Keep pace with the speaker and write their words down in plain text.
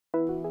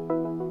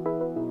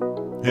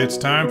It's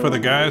time for the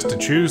guys to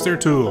choose their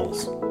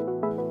tools.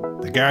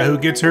 The guy who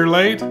gets here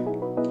late,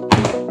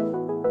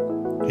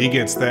 he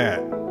gets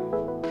that.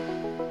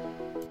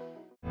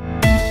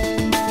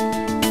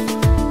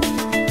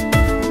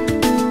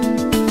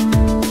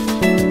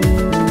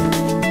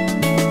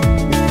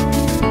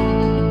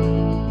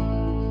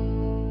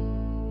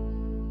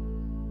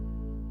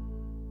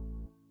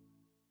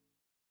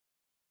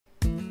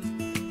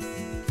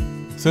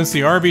 Since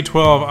the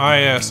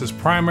RV-12iS is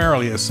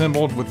primarily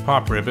assembled with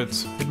pop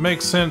rivets, it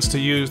makes sense to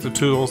use the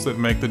tools that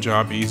make the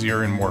job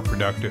easier and more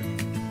productive.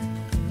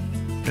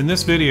 In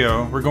this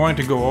video, we're going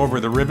to go over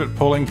the rivet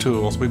pulling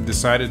tools we've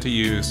decided to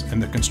use in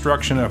the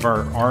construction of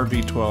our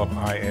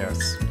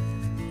RV-12iS.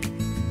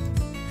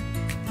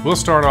 We'll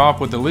start off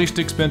with the least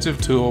expensive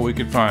tool we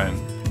could find,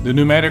 the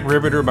pneumatic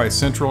riveter by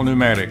Central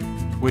Pneumatic,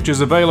 which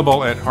is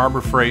available at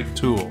Harbor Freight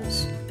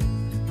Tools.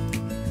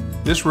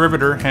 This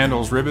riveter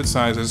handles rivet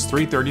sizes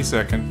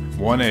 3/32,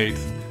 1/8,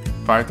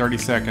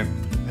 5/32,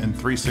 and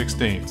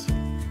 3/16.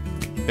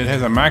 It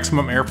has a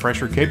maximum air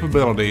pressure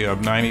capability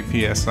of 90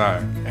 psi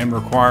and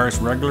requires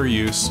regular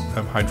use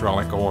of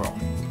hydraulic oil.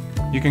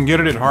 You can get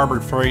it at Harbor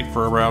Freight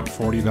for around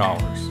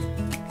 $40.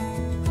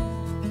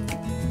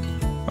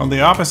 On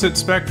the opposite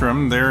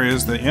spectrum, there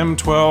is the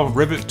M12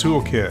 Rivet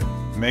Tool Kit,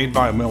 made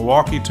by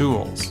Milwaukee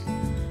Tools.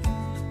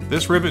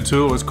 This rivet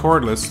tool is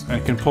cordless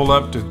and can pull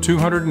up to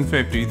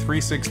 250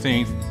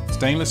 3/16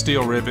 stainless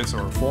steel rivets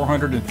or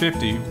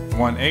 450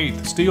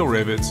 1/8 steel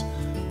rivets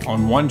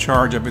on one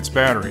charge of its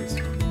batteries.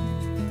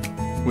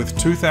 With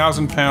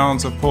 2,000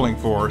 pounds of pulling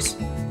force,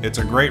 it's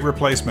a great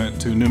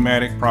replacement to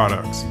pneumatic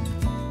products.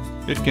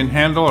 It can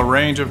handle a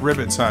range of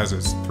rivet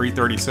sizes,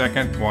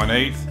 3/32,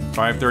 1/8,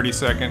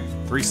 5/32,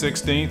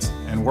 3/16,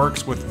 and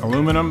works with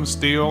aluminum,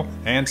 steel,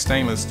 and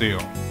stainless steel.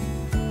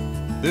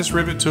 This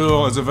rivet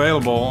tool is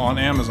available on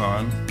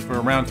Amazon for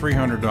around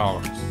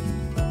 $300.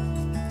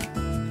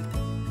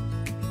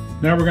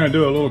 Now we're going to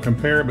do a little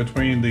compare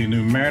between the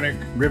pneumatic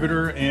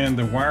riveter and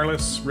the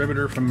wireless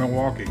riveter from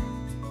Milwaukee.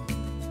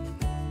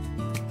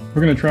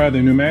 We're going to try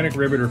the pneumatic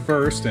riveter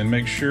first and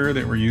make sure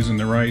that we're using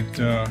the right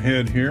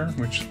head here,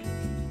 which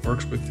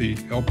works with the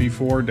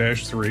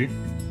LP4-3.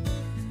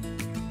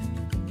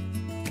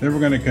 Then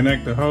we're going to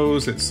connect the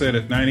hose that's set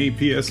at 90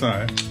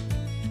 psi.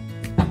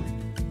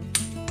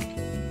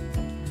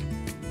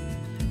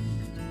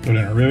 Put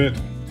in a rivet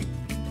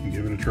and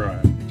give it a try.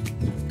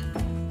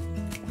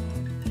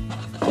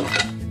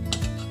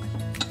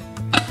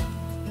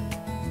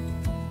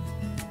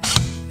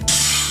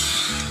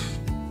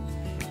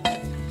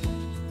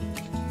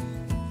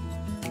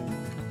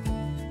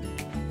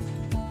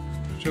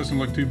 It doesn't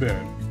look too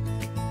bad.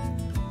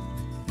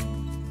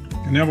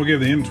 And now we'll give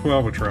the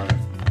M12 a try.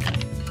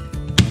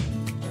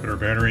 Put our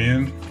battery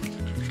in.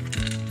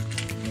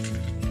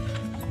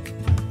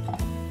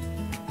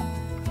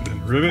 Put in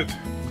the rivet.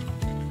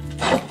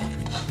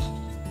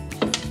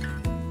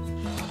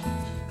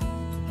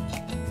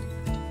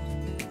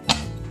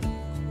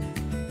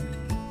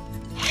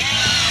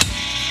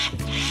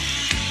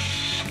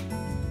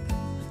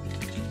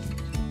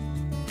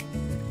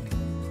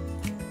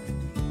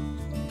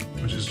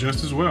 Which is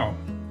just as well.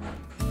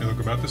 They look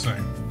about the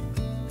same.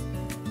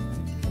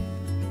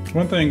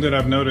 One thing that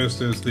I've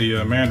noticed is the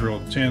mandrel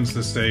tends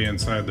to stay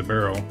inside the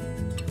barrel.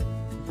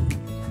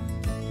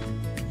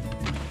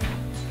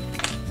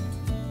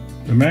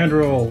 The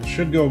mandrel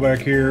should go back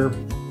here,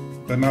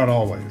 but not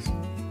always.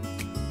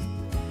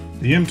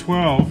 The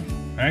M12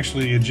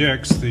 actually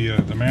ejects the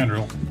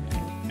mandrel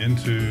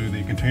into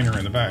the container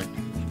in the back.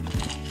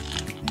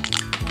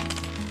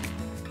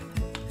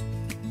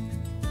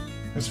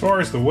 As far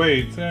as the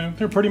weight,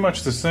 they're pretty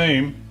much the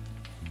same.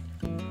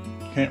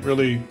 Can't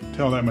really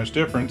tell that much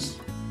difference.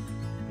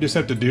 You just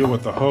have to deal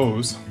with the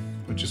hose,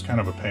 which is kind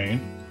of a pain.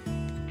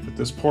 But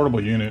this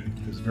portable unit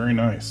is very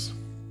nice.